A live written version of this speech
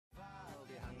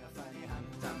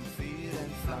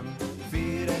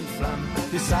Vuur en vlam,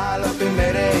 die saal op die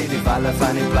merrie, die valle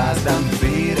van die plaasdam.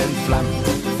 Vuur en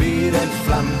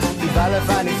vlam, die valle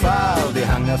van die val, die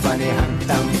hange van die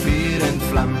hangdam. Vuur en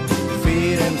vlam,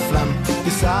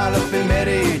 die saal op die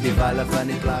merrie, die valle van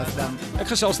die plaasdam. Ek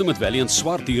gesels nou met Valiant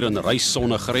Swart hier in Reis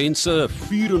sonder grense,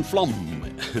 vuur en vlam.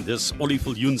 Dis Ollie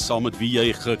Viljoen saam met wie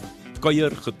jy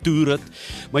gekuier, getoer het.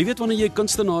 Maar jy weet wanneer jy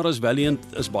kunstenaar is, Valiant,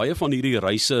 is baie van hierdie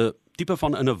reise tipe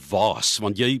van in 'n waas,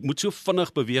 want jy moet so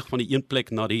vinnig beweeg van die een plek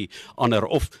na die ander,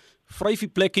 of vryf die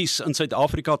plekkies in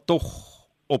Suid-Afrika tog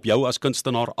op jou as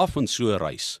kunstenaar af in so 'n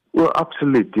reis? O,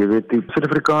 absoluut, jy weet, die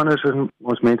Suid-Afrikaners en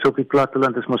ons mense op die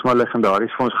platteland is mos maar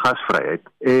legendaries vir ons gasvryheid.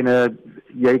 En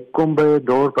jy kom by 'n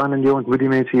dorp aan en jy ontmoet die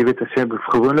mense, jy weet,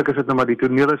 gewoonlik is dit nou maar die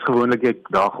toneel is gewoonlik jy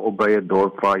dag op by 'n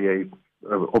dorp waar jy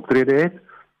optrede het,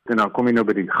 en dan kom jy nou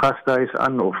by die gastehuis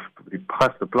aan, of die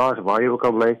gasteplaas, waar jy ook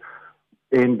al bly,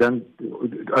 en dan,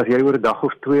 as jy oor 'n dag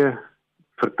of 2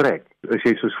 vertrek, is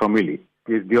jy soos familie.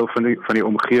 Jy is deel van die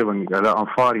omgewing. Hulle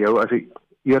aanvaar jou as 'n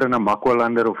ere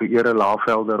Namakwalander of 'n ere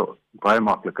Laagvelder, baie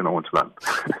maklik in ons land.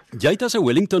 Jy het as 'n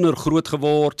Wellingtoner groot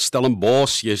geword,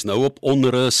 Stellenbosch, jy's nou op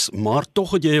onrus, maar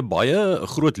tog het jy 'n baie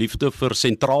groot liefde vir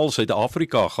sentraal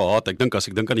Suid-Afrika gehad. Ek dink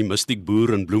aan die Mystiek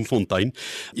Boer in Bloemfontein.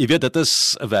 Jy weet, dit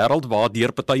is 'n wêreld waar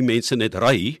deur party mense net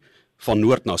ry van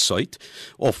noord na suid,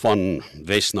 of van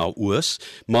wes na oos,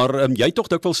 maar jy het tog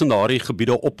dikwels in daardie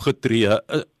gebiede opgetree.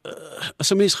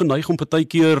 Is 'n mens geneig om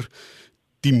partykeer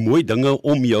die mooi dinge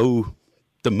om jou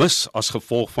te mis as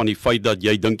gevolg van die feit dat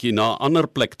jy dink jy na 'n ander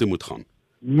plek toe moet gaan?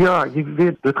 Ja, jy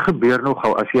weet, dit gebeur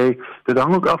nogal, dit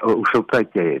hang ook af hoeveel tyd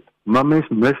jy het. Maar mens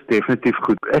mis definitief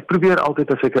goed. Ek probeer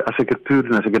altyd, as ek 'n toer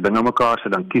en as ek 'n ding aan mekaar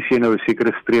sit, dan kies jy nou 'n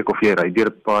sekere streek, of jy ry deur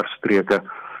 'n paar streke,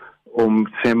 om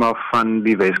sê maar van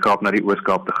die Weskaap na die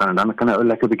Ooskaap te gaan, en dan kan jy ou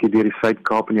lekker bietjie deur die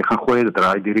Suid-Kaap, en jy gaan gooi dit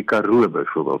raai deur die Karoo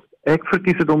byvoorbeeld. Ek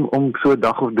verkies dit om so 'n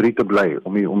dag of 3 te bly,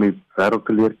 om die wêreld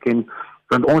te leer ken,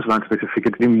 want ons land spesifiek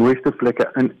het die mooiste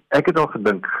plekke, en ek het al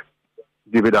gedink,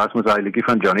 jy weet, daar's mos daai liedjie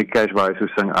van Johnny Cash waar hy so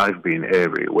sing, I've been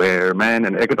everywhere man,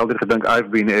 en ek het altyd gedink, I've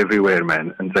been everywhere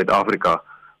man, in Suid-Afrika,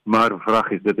 maar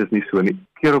vragies, dit is nie so nie.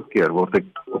 Keer op keer word ek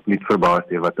opnuut verbaas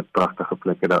deur wat 'n pragtige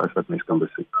plekke daar is wat mense kan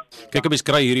besoek. Kyk, mens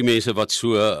kry hierdie mense wat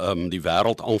so die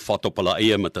wêreld aanvat op hulle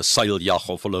eie met 'n seiljag,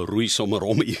 of hulle roei sommer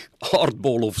om die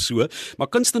aardbol of so, maar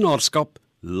kunstenaarskap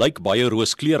lyk baie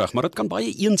rooskleurig, maar dit kan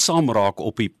baie eensaam raak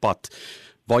op die pad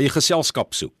waar jy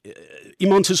geselskap soek.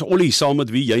 Iemand soos Ollie, saam met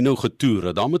wie jy nou getoer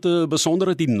het, daar moet 'n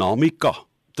besondere dinamika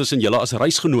tussen julle as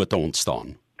reisgenote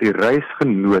ontstaan. Die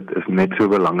reisgenoot is net so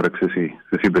belangrik soos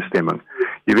die bestemming.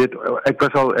 Jy weet, ek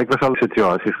was al in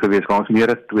situasies gewees waar ons meer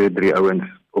as 2-3 ouens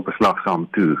op 'n slag saam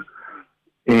toer.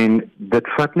 En dit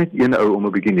vat net een ou om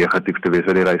 'n bietjie negatief te wees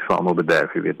wat die reis vir almal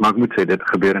bederf, jy weet. Maar ek moet sê, dit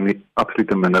gebeur in die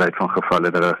absolute minderheid van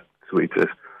gevalle dat daar so iets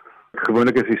is.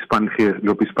 Gewoonlik is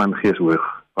loop die spangees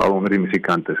hoog, al onder die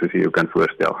musikante, soos jy jou kan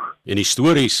voorstel. En die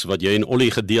stories wat jy en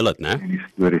Ollie gedeel het, né? En die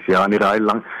stories, ja, en die raai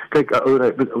lang. Kyk,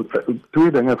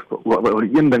 twee dinge,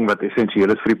 een ding wat essensieel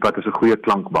is vir die pad is 'n goeie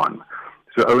klankbaan.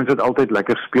 So ouens het altyd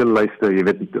lekker speellyste, jy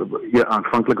weet,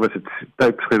 aanvanklik was dit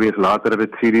tapes geweest, later het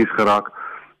dit CD's geraak,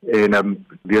 en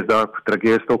deesdae trek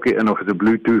jy 'n stokkie in, of is 'n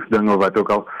Bluetooth ding of wat ook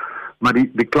al. Maar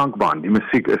die klankbaan, die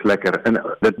musiek is lekker, en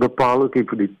dit bepaal ook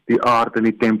die aard en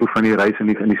die tempo van die reis en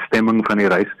die stemming van die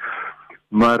reis.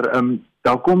 Maar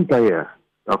daar kom tye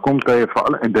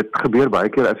veral, en dit gebeur baie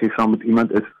keer as jy saam met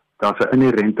iemand is, daar's 'n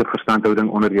inherente verstandhouding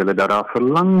onder julle, dat daar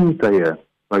verlang tye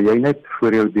waar jy net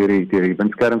voor jou deur die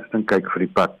windskerms kan kyk vir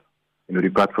die pad, en hoe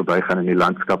die pad verbygaan in die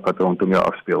landskap wat rondom jou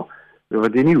afspeel.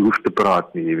 Wat jy nie hoef te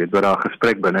praat nie, jy weet, wat daar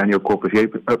gesprek binne in jou kop is.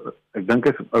 Ek dink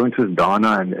as ouens soos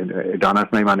Dana en Dana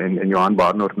Snyman en Johan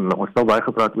Rademan, ons het baie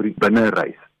gepraat oor die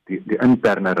binnereis, die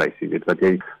interne reis, jy weet,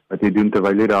 wat jy doen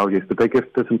terwyl jy daar is. Baie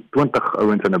keer tussen 20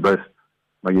 ouens in 'n bus,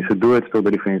 maar jy sit doodstil by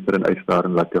die venster en uitstaar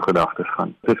en laat jou gedagtes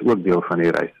gaan. Dit is ook deel van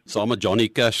die reis. Saam met Johnny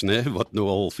Cash, né, wat nou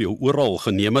al vir jou oral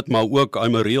geneem het, maar ook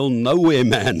I'm a real nowhere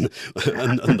man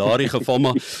in daardie geval.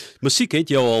 Maar musiek het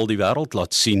jou al die wêreld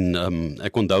laat sien.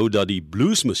 Ek onthou dat die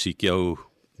bluesmusiek jou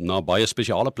na baie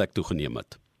spesiale plek toe geneem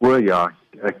het. O ja,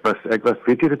 ek was,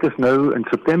 weet jy, dit is nou in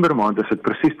September maand, is dit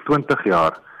presies 20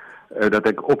 jaar dat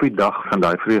ek op die dag van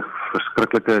daai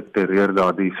verskriklike terreur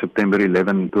daar, die September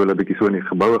 11, toe hulle bietjie so in die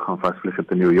geboue gaan vasvlieg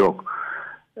het in New York.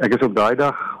 Ek is op daai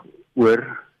dag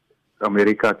oor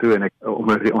Amerika toe, en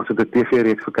ons het 'n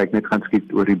TV-reeks gekyk, net gaan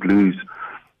skiet oor die blues,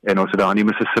 en ons het daar in die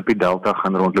Mississippi Delta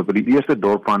gaan rondloop. Die eerste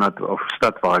dorp of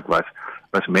stad waar ek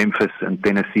was Memphis in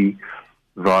Tennessee,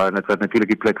 waar wat natuurlik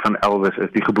die plek van Elvis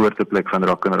is, die geboorteplek van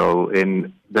rock and roll,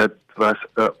 en dit was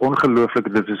ongelooflik,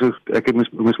 ek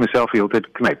moes myself die hele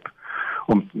tyd knyp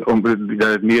om dat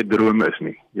dit nie 'n droom is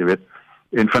nie, jy weet.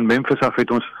 En van Memphis af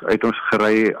het ons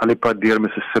gery al die pad deur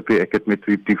Mississippi. Ek het met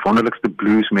die wonderlikste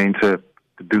bluesmense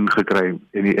te doen gekry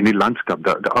in die landskap.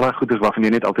 Al die goedes waarvan jy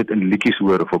net altyd in liedjies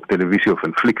hoor of op televisie of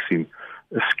in flieks sien,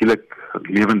 is skielik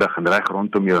lewendig en reg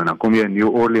rondom jou en dan kom jy in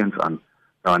New Orleans aan,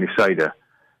 daar in die suide.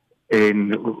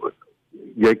 En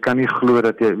jy kan nie glo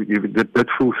dat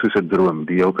dit voel soos 'n droom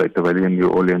die hele tyd terwyl jy in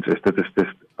New Orleans is. Dit is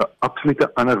 'n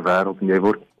absolute ander wêreld en jy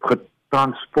word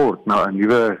getransport na 'n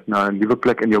nuwe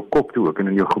plek in jou kop toe ook en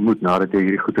in jou gemoed nadat jy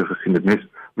hierdie goeie gesien het.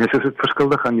 Mens is dit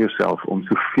verskuldig aan jouself om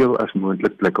soveel as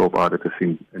moontlik plekke op aarde te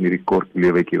sien in hierdie kort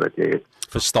lewetjie wat jy het.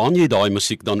 Verstaan jy daai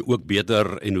musiek dan ook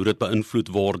beter en hoe dit beïnvloed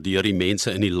word deur die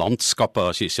mense in die landskappe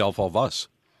as jy self al was?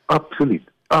 Absoluut.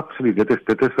 Dit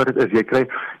is wat dit is. Jy kry,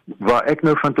 waar ek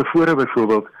nou van tevore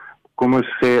byvoorbeeld, kom ons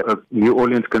sê 'n New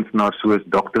Orleans kunstenaar soos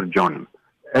Dr. John.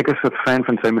 Ek is 'n fan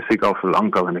van sy musiek al vir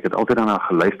lankal en ek het altyd daarna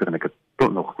geluister en ek het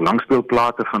nog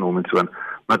langspeelplate van hom en so.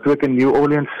 Maar toe ek in New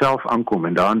Orleans self aankom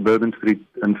en daar in Bourbon Street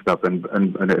instap in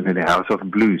die House of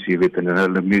Blues, jy weet, en in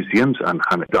hulle museums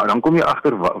aangaan, dan kom jy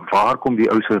agter waar kom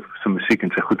die ou se musiek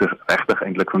en sy goeie regtig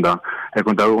eintlik vandaan. Ek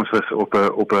onthou ons was op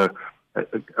 'n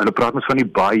hulle praat ons van die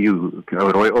Bayou.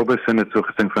 Roy Orbison het so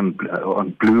gesing van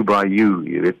on Blue Bayou,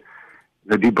 jy weet.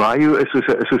 Die Bayou is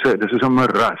soos 'n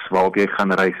moeras waarop jy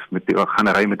gaan ry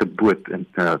met 'n boot en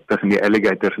tussen die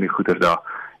alligators en die goeters daar.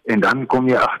 En dan kom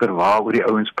jy agter waaroor die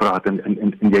ouens praat en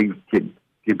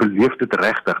jy beleef dit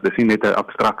regtig. Dis nie net 'n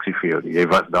abstraksie vir jou nie. Jy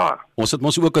was daar. Ons het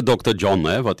mos ook 'n Dr. John,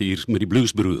 hè, wat hier met die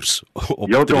Bluesbroers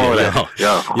optree.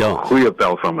 Ja, goeie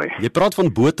pel van my. Jy praat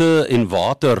van bote en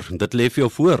water. Dit lê vir jou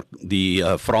voor. Die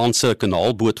Franse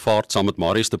kanaalbootvaart saam met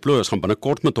Marius de Plooy gaan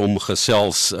binnekort met hom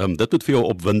gesels. Dit moet vir jou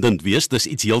opwindend wees. Dis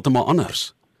iets heeltemal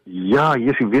anders. Ja,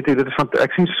 jy weet jy, dit is van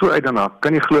ek sien so uit daarna.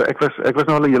 Kan jy glo ek was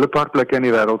nou al 'n hele paar plekke in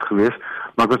die wêreld gewees,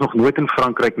 maar ek was nog nooit in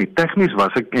Frankryk nie. Tegnies was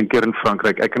ek 'n keer in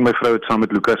Frankryk. Ek en my vrou het saam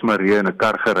met Lucas Marie in 'n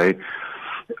kar gery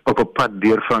op 'n pad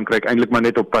deur Frankryk, eintlik maar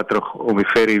net op pad terug om die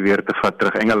ferry weer te vat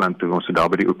terug Engeland toe. Ons het daar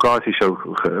by die Occasie show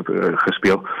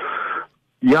gespeel.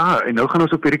 Ja, en nou gaan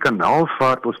ons op hierdie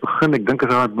kanaalvaart. Ons begin, ek dink as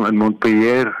daar in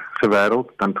Montpellier se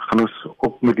wêreld, dan gaan ons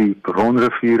op met die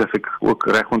Ronrivier, as ek ook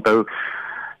reg onthou.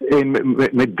 En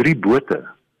met 3 bote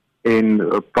en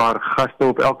 'n paar gaste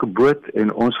op elke boot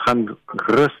en ons gaan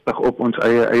rustig op ons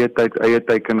eie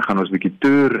teiken gaan ons bietjie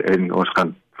toer en ons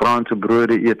gaan Franse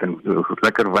brode eet en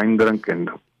lekker wyn drink en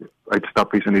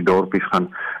uitstappies in die dorpies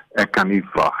gaan. Ek kan nie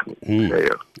wag nie.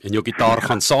 En jou gitaar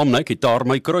gaan saam, né? Gitaar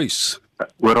my kruis.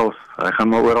 Oral, hy gaan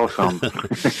maar oral saam.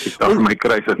 Gitaar my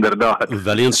kruis inderdaad.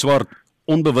 Valiant Swart.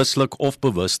 Onbewustelik of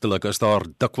bewustelik is daar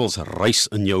dikwels reis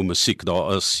in jou musiek.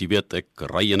 Daar is, jy weet, ek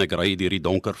ry deur die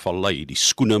donker vallei. Die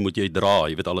skoene moet jy dra.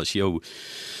 Jy weet al as jou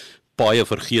paaie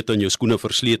vergeet en jou skoene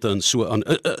verslete en so aan.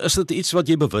 Is dit iets wat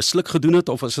jy bewustelik gedoen het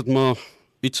of is dit maar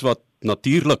iets wat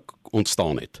natuurlik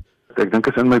ontstaan het? Ek dink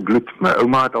dit is in my bloed. My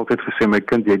ouma het altyd gesê, my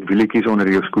kind, jy het wielietjies onder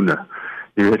jou skoene.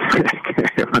 Jy weet,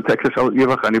 want ek is al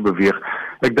ewig aan die beweeg.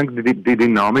 Ek dink die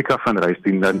dinamika van reis,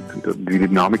 die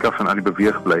dinamika van aan die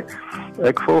beweeg bly.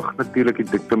 Ek volg natuurlik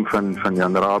die diktum van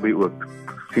Jan Rabie ook.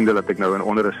 Sien dat ek nou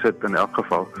onder 'n sit in elk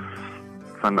geval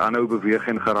van aanhou beweeg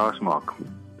en geraas maak.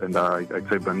 En daar uit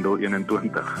sy bundel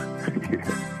 21.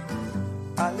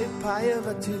 Alle paaie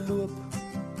wat jy loop,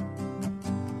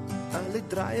 alle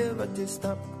draaie wat jy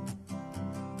stap,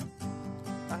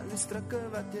 alle strukke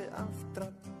wat jy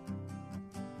aftrap,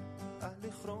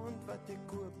 alle grond wat jy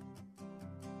koop,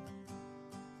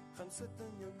 gaan sit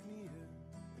in jou knie.